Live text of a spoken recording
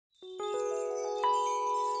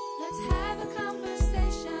Let's have a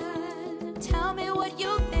conversation. Tell me what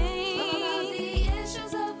you think about the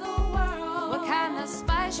issues of the world. What kind of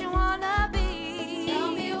spice you wanna be?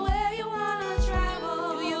 Tell me where you wanna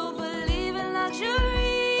travel. Do you believe in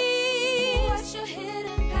luxury? What's your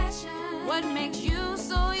hidden passion? What makes you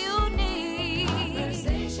so unique?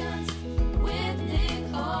 Conversations with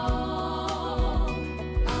Nicole.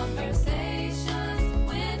 Conversations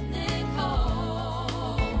with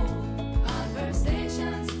Nicole.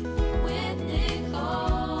 Conversations with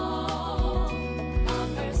Nicole.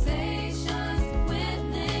 Conversations with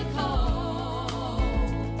Nicole.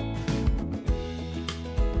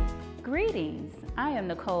 Greetings. I am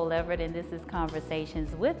Nicole Everett, and this is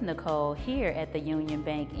Conversations with Nicole here at the Union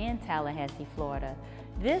Bank in Tallahassee, Florida.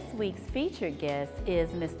 This week's featured guest is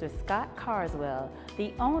Mr. Scott Carswell,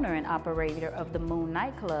 the owner and operator of the Moon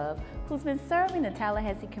nightclub, who's been serving the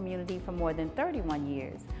Tallahassee community for more than 31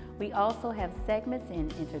 years. We also have segments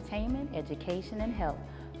in entertainment, education, and health.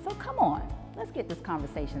 So come on, let's get this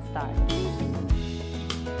conversation started.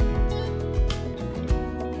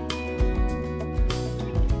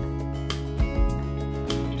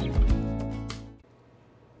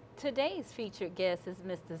 Today's featured guest is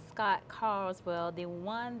Mr. Scott Carswell, the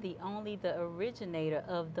one, the only, the originator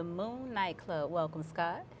of the Moon nightclub. Welcome,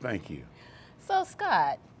 Scott. Thank you. So,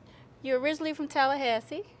 Scott, you're originally from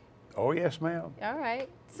Tallahassee. Oh, yes, ma'am. All right.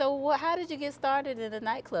 So how did you get started in the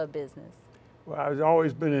nightclub business? Well, I've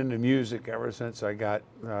always been into music ever since I got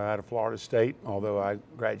out of Florida State, although I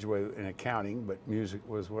graduated in accounting, but music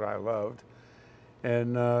was what I loved.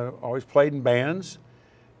 And always played in bands.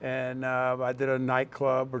 And I did a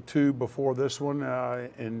nightclub or two before this one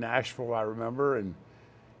in Nashville, I remember, and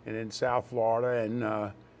in South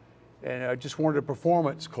Florida. And I just wanted a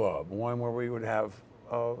performance club, one where we would have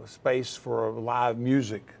space for live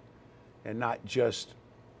music and not just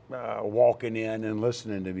walking in and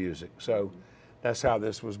listening to music. So that's how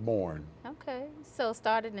this was born. Okay. So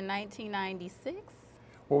started in 1996?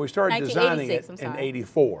 Well, we started designing it in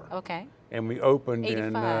 '84. Okay. And we opened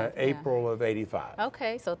in 85, April of '85.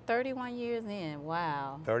 Okay, so 31 years in.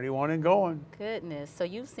 Wow. 31 and going. Goodness. So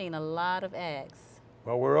you've seen a lot of acts.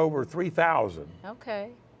 Well, we're over 3,000.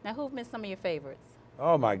 Okay. Now, who've been some of your favorites?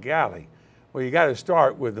 Oh, my golly. Well, you got to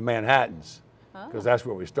start with the Manhattans, because that's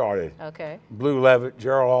where we started. Okay. Blue Levitt,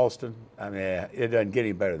 Gerald Alston. I mean, it doesn't get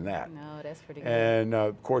any better than that. No, that's pretty good. And,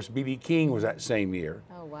 of course, B.B. King was that same year.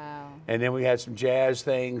 Oh, wow. And then we had some jazz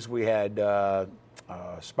things. We had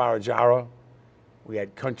Spyro Gyra. We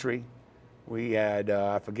had country. We had,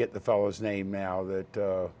 I forget the fellow's name now,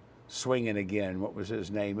 that Swinging Again. What was his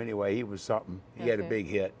name? Anyway, he was something. He had a big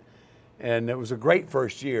hit. And it was a great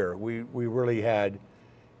first year. We really had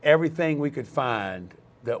everything we could find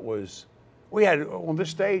that was, we had on this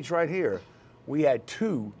stage right here, we had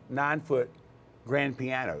two 9-foot grand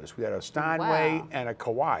pianos. We had a Steinway and a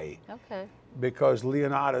Kauai. Okay. Because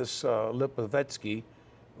Leonidas Lipovetsky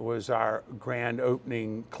was our grand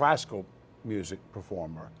opening classical music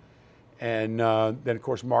performer. And then, of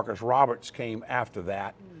course, Marcus Roberts came after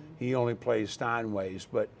that. He only plays Steinways.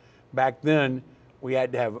 But back then, we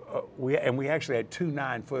had to have, we actually had two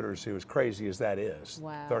 9-footers, as crazy as that is,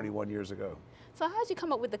 31 years ago. So how did you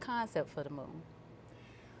come up with the concept for the Moon?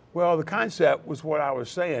 Well, the concept was what I was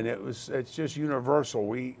saying. It's just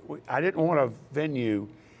universal. I didn't want a venue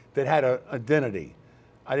that had an identity.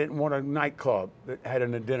 I didn't want a nightclub that had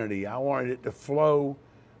an identity. I wanted it to flow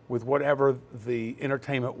with whatever the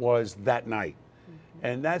entertainment was that night.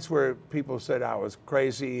 And that's where people said I was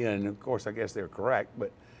crazy, and of course I guess they're correct,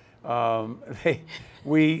 but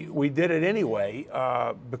we did it anyway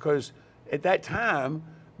because at that time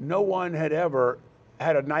no one had ever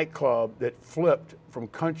had a nightclub that flipped from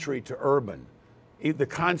country to urban. The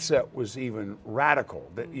concept was even radical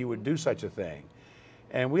that you would do such a thing.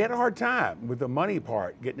 And we had a hard time with the money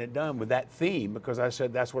part, getting it done with that theme, because I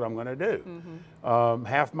said that's what I'm going to do.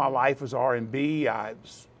 Half my life was R&B.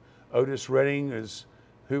 Otis Redding is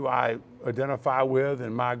who I identify with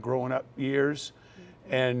in my growing up years,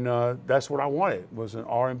 and that's what I wanted, was an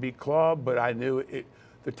R&B club. But I knew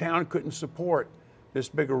the town couldn't support this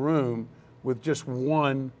bigger room with just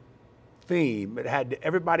one theme.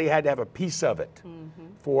 Everybody had to have a piece of it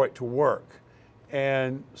for it to work.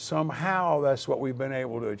 And somehow that's what we've been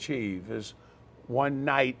able to achieve, is one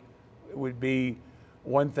night it would be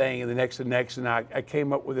one thing and the next. And I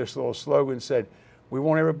came up with this little slogan, said, we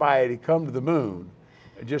want everybody to come to the Moon.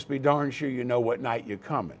 Just be darn sure you know what night you're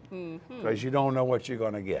coming, because you don't know what you're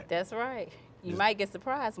going to get. That's right. You might get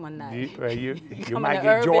surprised one night. You might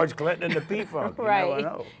get George Clinton and the P-Funk. Right. You never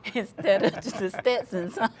know. Instead of just the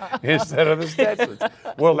Stetsons. Instead of the Stetsons.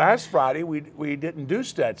 Well, last Friday we didn't do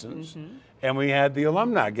Stetsons, and we had the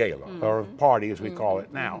alumni gala, or party as we call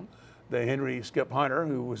it now. The Henry Skip Hunter,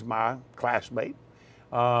 who was my classmate,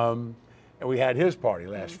 and we had his party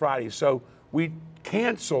last Friday. So we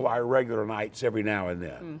cancel our regular nights every now and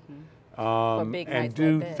then. And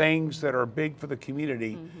do like things that are big for the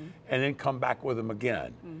community and then come back with them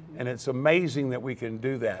again. And it's amazing that we can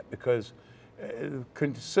do that, because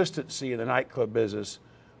consistency in the nightclub business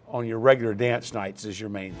on your regular dance nights is your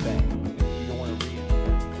main thing.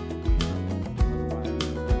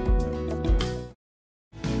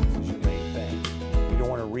 You don't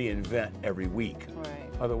want to reinvent every week. Right.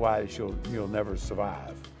 Otherwise you'll never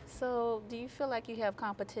survive. So do you feel like you have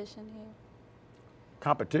competition here?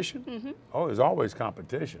 Competition? Oh, there's always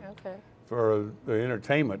competition. Okay. For the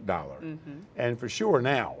entertainment dollar. And for sure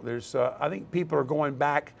now, there's, I think people are going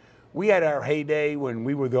back. We had our heyday when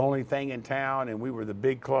we were the only thing in town and we were the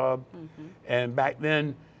big club. And back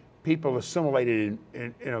then, people assimilated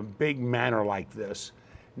in a big manner like this.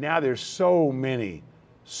 Now there's so many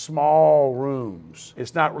small rooms.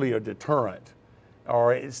 It's not really a deterrent.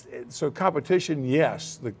 So competition,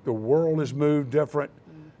 yes, the world has moved different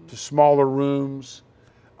to smaller rooms.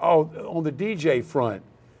 Oh, on the DJ front,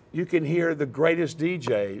 you can hear the greatest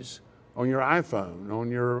DJs on your iPhone, on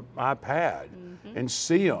your iPad, and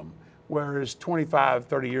see them. Whereas 25,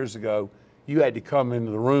 30 years ago, you had to come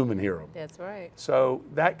into the room and hear them. That's right. So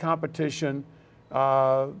that competition,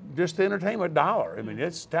 just the entertainment dollar. I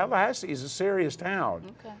mean, Tallahassee is a serious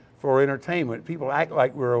town for entertainment. People act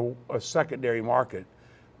like we're a secondary market,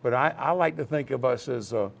 but I like to think of us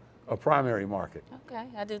as a primary market. Okay,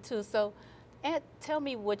 I do too. So, tell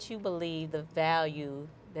me what you believe the value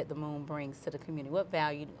that the Moon brings to the community. What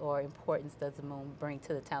value or importance does the Moon bring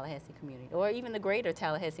to the Tallahassee community, or even the greater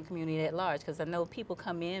Tallahassee community at large? Because I know people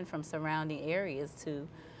come in from surrounding areas to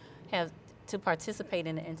participate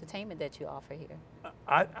in the entertainment that you offer here.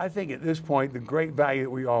 I think at this point, the great value that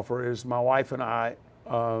we offer is my wife and I,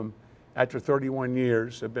 after 31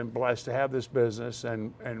 years, have been blessed to have this business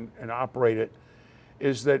and operate it,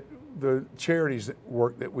 is that the charities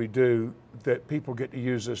work that we do, that people get to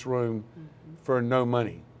use this room for no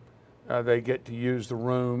money. They get to use the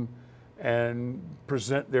room and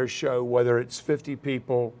present their show, whether it's 50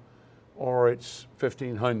 people or it's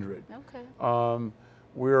 1,500. Okay.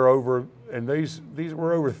 We're over, and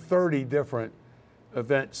we're over 30 different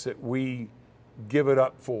events that we give it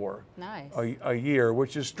up for. Nice. A year,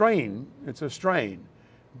 which is strain. It's a strain,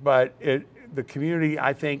 but the community,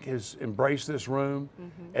 I think, has embraced this room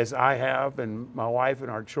as I have, and my wife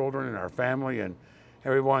and our children and our family and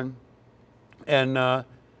everyone. And I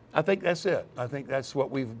think that's it. I think that's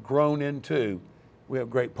what we've grown into. We have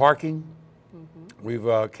great parking. We've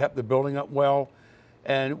kept the building up well,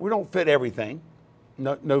 and we don't fit everything.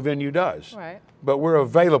 No venue does. Right. But we're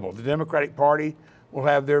available. The Democratic Party will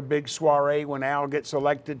have their big soiree when Al gets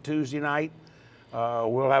elected Tuesday night.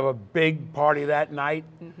 We'll have a big party that night,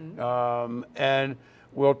 and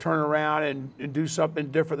we'll turn around and do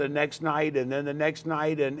something different the next night, and then the next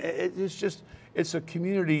night, and it's a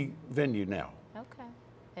community venue now. Okay,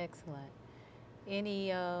 excellent.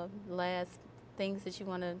 Any last things that you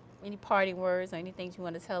want to, any parting words or anything you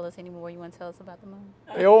want to tell us, any more you want to tell us about the Moon?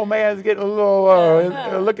 The old man's getting a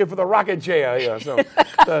little looking for the rocking chair here. So,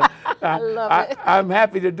 I love it. I'm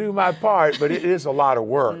happy to do my part, but it is a lot of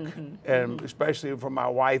work, and especially for my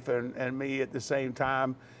wife and me at the same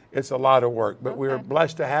time, it's a lot of work. But we're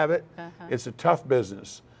blessed to have it. It's a tough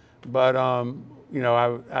business, but you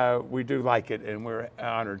know, we do like it, and we're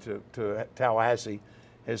honored to Tallahassee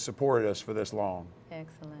has supported us for this long.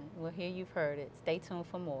 Excellent. Well, here you've heard it. Stay tuned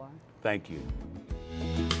for more. Thank you.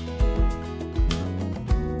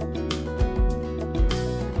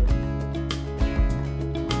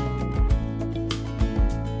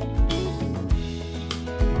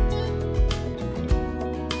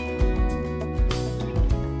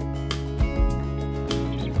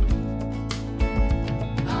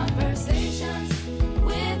 Conversations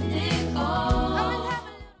with Nicole.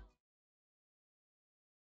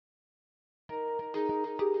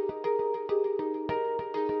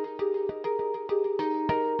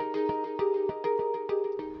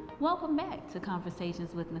 Welcome back to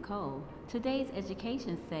Conversations with Nicole. Today's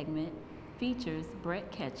education segment features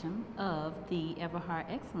Brett Ketcham of the Everhart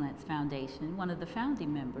Excellence Foundation, one of the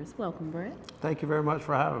founding members. Welcome, Brett. Thank you very much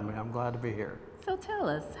for having me. I'm glad to be here. So tell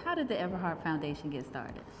us, how did the Everhart Foundation get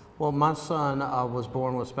started? Well, my son was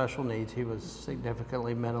born with special needs. He was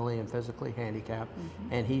significantly mentally and physically handicapped,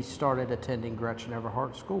 and he started attending Gretchen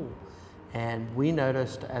Everhart School. And we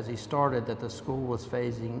noticed as he started that the school was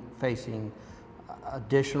facing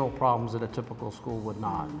additional problems that a typical school would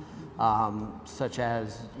not, such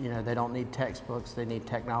as, they don't need textbooks, they need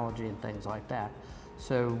technology and things like that.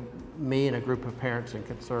 So me and a group of parents and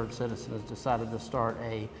concerned citizens decided to start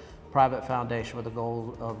a private foundation with the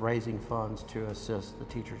goal of raising funds to assist the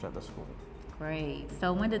teachers at the school. Great.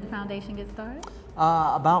 So when did the foundation get started?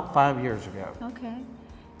 About 5 years ago. Okay.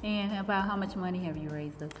 And about how much money have you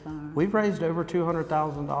raised thus far? We've raised over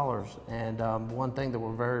 $200,000, and one thing that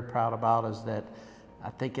we're very proud about is that I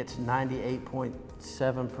think it's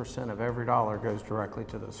 98.7% of every dollar goes directly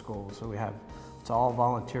to the school. So it's all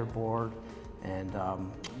volunteer board, and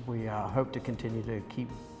we hope to continue to keep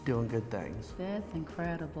doing good things. That's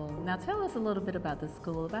incredible. Now tell us a little bit about the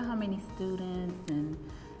school, about how many students and...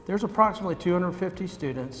 There's approximately 250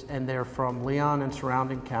 students, and they're from Leon and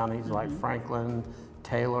surrounding counties like Franklin,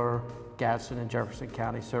 Taylor, Gadsden, and Jefferson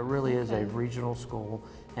County. So it really is a regional school,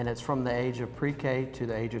 and it's from the age of pre-K to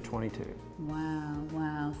the age of 22. Wow,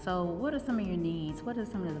 wow. So what are some of your needs? What are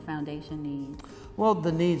some of the foundation needs? Well,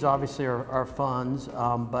 the needs obviously are funds,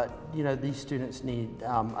 but these students need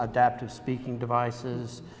adaptive speaking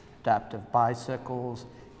devices, adaptive bicycles,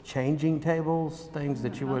 changing tables, things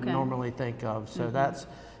that you wouldn't normally think of. So that's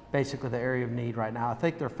basically the area of need right now. I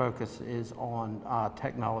think their focus is on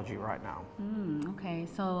technology right now. Okay,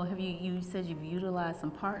 so you said you've utilized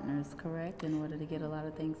some partners, correct, in order to get a lot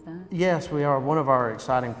of things done? Yes, we are. One of our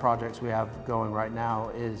exciting projects we have going right now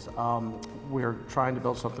is we're trying to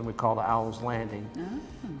build something we call the Owl's Landing.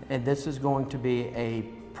 And this is going to be a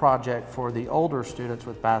project for the older students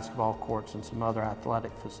with basketball courts and some other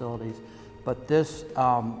athletic facilities. But this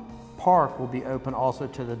park will be open also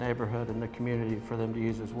to the neighborhood and the community for them to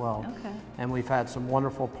use as well. Okay. And we've had some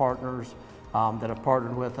wonderful partners that have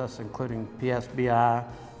partnered with us, including PSBI,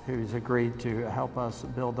 who's agreed to help us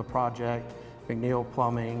build the project, McNeil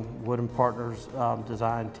Plumbing, Wooden Partners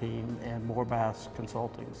design team, and Moorbass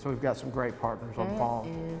Consulting. So we've got some great partners involved.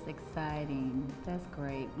 That is exciting. That's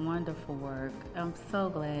great. Wonderful work. I'm so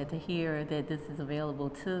glad to hear that this is available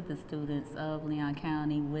to the students of Leon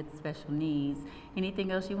County with special needs.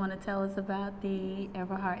 Anything else you want to tell us about the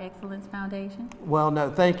Everhart Excellence Foundation? Well, no,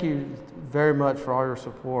 thank you very much for all your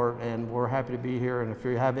support, and we're happy to be here. And if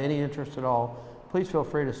you have any interest at all, please feel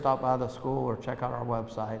free to stop by the school or check out our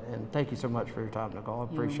website. And thank you so much for your time, Nicole. I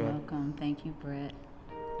appreciate it. You're welcome. Thank you, Brett.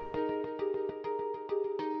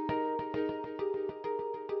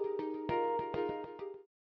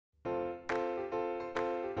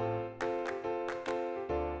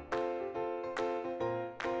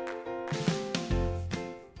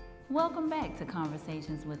 Welcome back to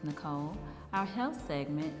Conversations with Nicole. Our health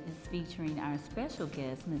segment is featuring our special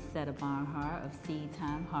guest, Ms. Cetta Barnhart of Seed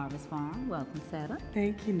Time Harvest Farm. Welcome, Cetta.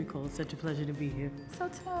 Thank you, Nicole. It's such a pleasure to be here. So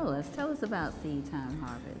tell us about Seed Time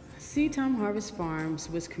Harvest. Seed Time Harvest Farms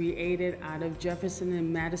was created out of Jefferson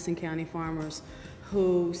and Madison County farmers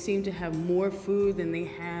who seem to have more food than they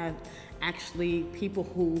had actually people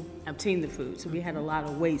who obtain the food. So we had a lot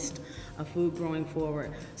of waste of food growing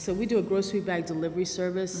forward. So we do a grocery bag delivery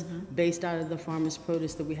service based out of the farmers'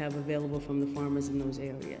 produce that we have available from the farmers in those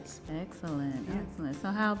areas. Excellent, excellent.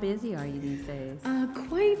 So how busy are you these days?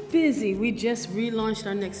 Quite busy. We just relaunched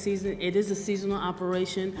our next season. It is a seasonal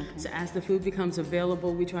operation. Okay. So as the food becomes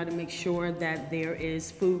available, we try to make sure that there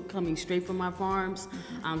is food coming straight from our farms.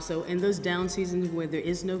 So in those down seasons where there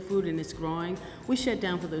is no food and it's growing, we shut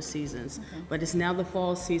down for those seasons. Okay. But it's now the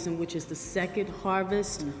fall season, which is the second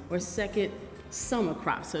harvest or second summer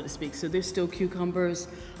crop, so to speak. So there's still cucumbers,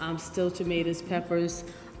 still tomatoes, peppers,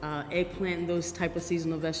 eggplant, and those type of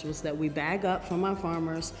seasonal vegetables that we bag up from our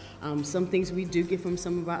farmers. Some things we do get from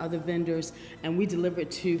some of our other vendors, and we deliver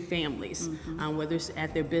it to families, whether it's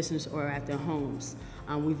at their business or at their homes.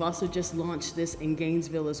 We've also just launched this in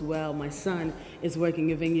Gainesville as well. My son is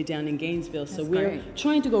working a vineyard down in Gainesville, so we're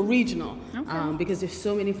trying to go regional because there's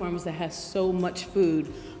so many farmers that have so much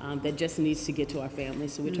food that just needs to get to our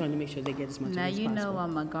families. So we're trying to make sure they get as much as possible. Now, you know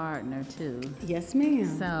I'm a gardener too. Yes,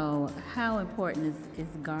 ma'am. So how important is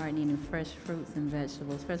gardening and fresh fruits and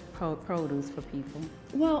vegetables, fresh produce for people?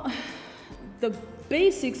 Well, the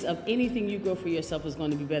basics of anything you grow for yourself is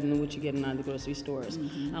going to be better than what you get in the grocery stores.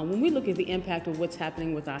 When we look at the impact of what's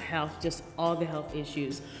happening with our health, just all the health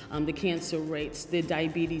issues, the cancer rates, the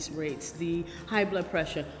diabetes rates, the high blood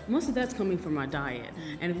pressure, most of that's coming from our diet.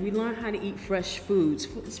 And if we learn how to eat fresh foods,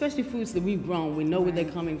 especially foods that we've grown, we know where they're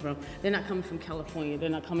coming from. They're not coming from California. They're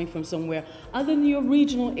not coming from somewhere other than your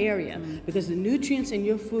regional area, because the nutrients in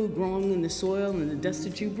your food growing in the soil and the dust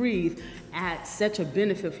that you breathe adds such a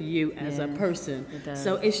benefit for you as a person. it does.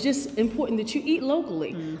 So it's just important that you eat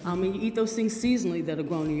locally. And you eat those things seasonally that are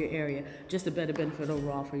grown in your area. Just a better benefit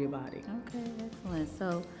overall for your body. Okay, excellent.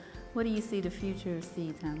 So what do you see the future of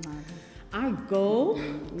Seed Time Harvest? Our goal,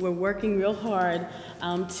 we're working real hard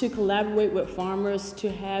to collaborate with farmers to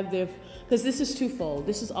have their, because this is twofold.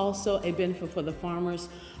 This is also a benefit for the farmers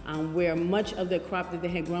where much of the crop that they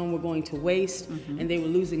had grown were going to waste and they were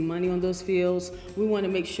losing money on those fields. We want to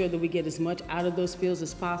make sure that we get as much out of those fields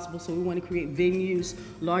as possible. So we want to create venues,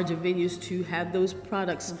 larger venues to have those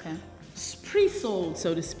products pre-sold,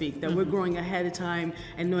 so to speak, that we're growing ahead of time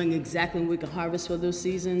and knowing exactly when we can harvest for those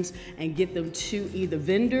seasons and get them to either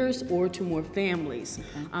vendors or to more families.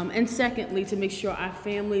 And secondly, to make sure our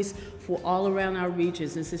families for all around our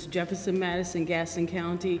regions, this is Jefferson, Madison, Gaston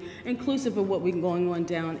County, inclusive of what we're going on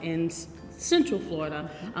down in Central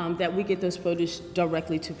Florida, that we get those produce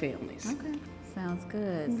directly to families. Okay, sounds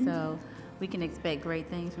good. So we can expect great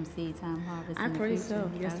things from Seed Time Harvest in the future. I pray so.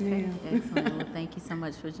 Yes, okay. ma'am. Excellent. Well, thank you so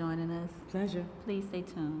much for joining us. Pleasure. Please stay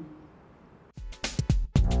tuned.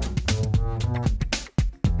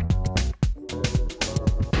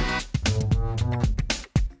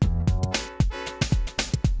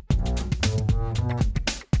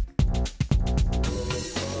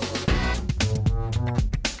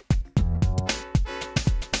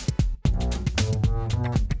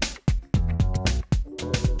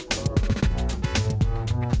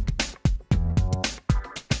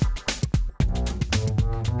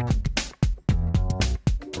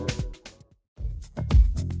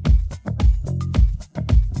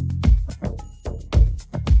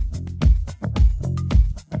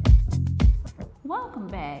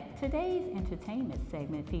 Today's entertainment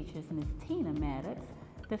segment features Ms. Tina Maddox,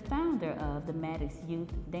 the founder of the Maddox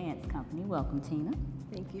Youth Dance Company. Welcome, Tina.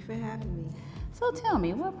 Thank you for having me. So tell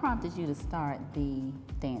me, what prompted you to start the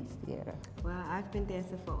dance theater? Well, I've been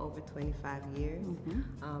dancing for over 25 years.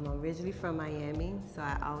 I'm originally from Miami, so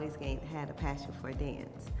I always had a passion for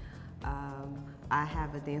dance. I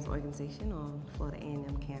have a dance organization on Florida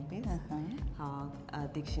A&M campus called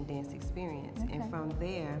Addiction Dance Experience. And from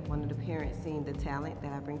there, one of the parents seen the talent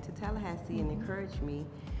that I bring to Tallahassee and encouraged me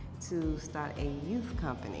to start a youth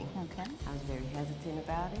company. I was very hesitant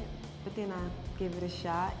about it, but then I gave it a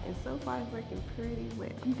shot, and so far it's working pretty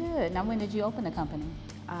well. Good. Now, when did you open the company?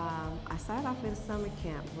 I started off at a summer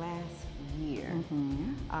camp last year,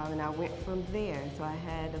 and I went from there. So I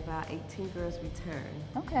had about 18 girls return.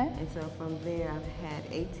 And so from there, I've had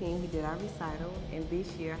 18 who did our recital, and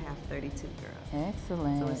this year I have 32 girls.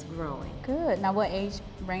 Excellent. So it's growing. Good. Now, what age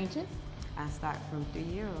ranges? I start from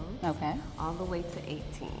 3-year-olds all the way to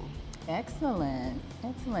 18. Excellent.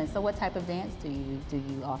 Excellent. So what type of dance do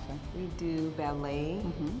you offer? We do ballet,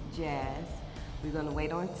 jazz. We're going to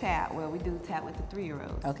wait on tap. Well, we do tap with the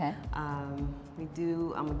 3-year-olds. I'm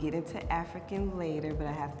going to get into African later, but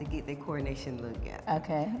I have to get the coordination look at.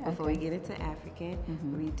 Before we get into African,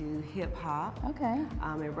 we do hip hop.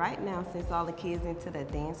 And right now, since all the kids into the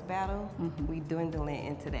dance battle, we're dwindling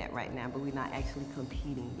into that right now, but we're not actually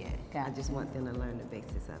competing yet. I just want them to learn the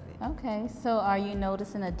basis of it. So are you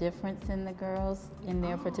noticing a difference in the girls in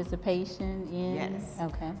their participation in? Yes.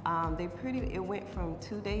 It went from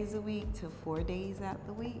 2 days a week to 4 days out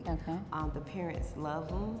the week. The parents love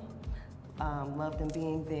them. Love them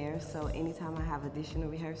being there, so anytime I have additional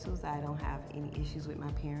rehearsals, I don't have any issues with my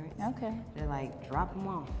parents. They're like, drop them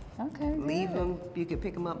off. Leave them, you can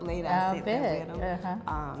pick them up later, I sit there with them.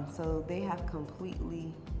 So they have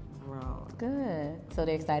completely grown. Good. So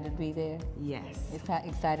they're excited to be there? Yes.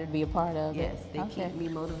 Excited to be a part of it? Yes, they keep me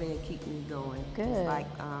motivated, keep me going. Good. It's like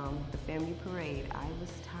the family parade, I was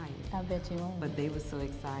tired. I bet you were. But they were so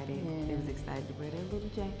excited. They was excited to wear their little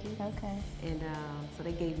jackets. And so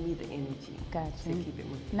they gave me the energy to keep it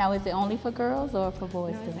moving. Now, is it only for girls or for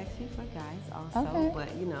boys too? No, it's actually for guys also.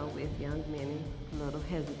 But you know, with young men, a little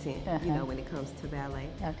hesitant, you know, when it comes to ballet.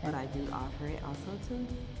 But I do offer it also to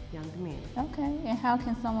young men. And how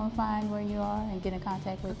can someone find where you are and get in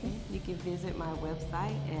contact with you? You can visit my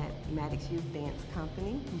website at Maddox Youth Dance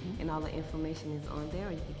Company, and all the information is on there,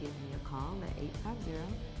 or you can give me a call at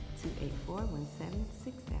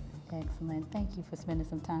 850-284-1767. Excellent. Thank you for spending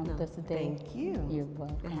some time with us today. Thank you. You're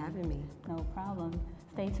welcome. For having me. No problem.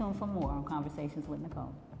 Stay tuned for more on Conversations with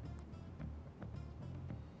Nicole.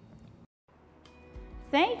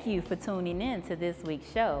 Thank you for tuning in to this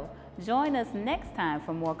week's show. Join us next time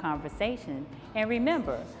for more conversation. And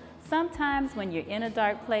remember, sometimes when you're in a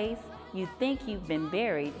dark place, you think you've been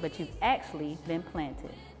buried, but you've actually been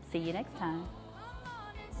planted. See you next time.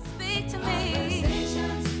 Speak to me.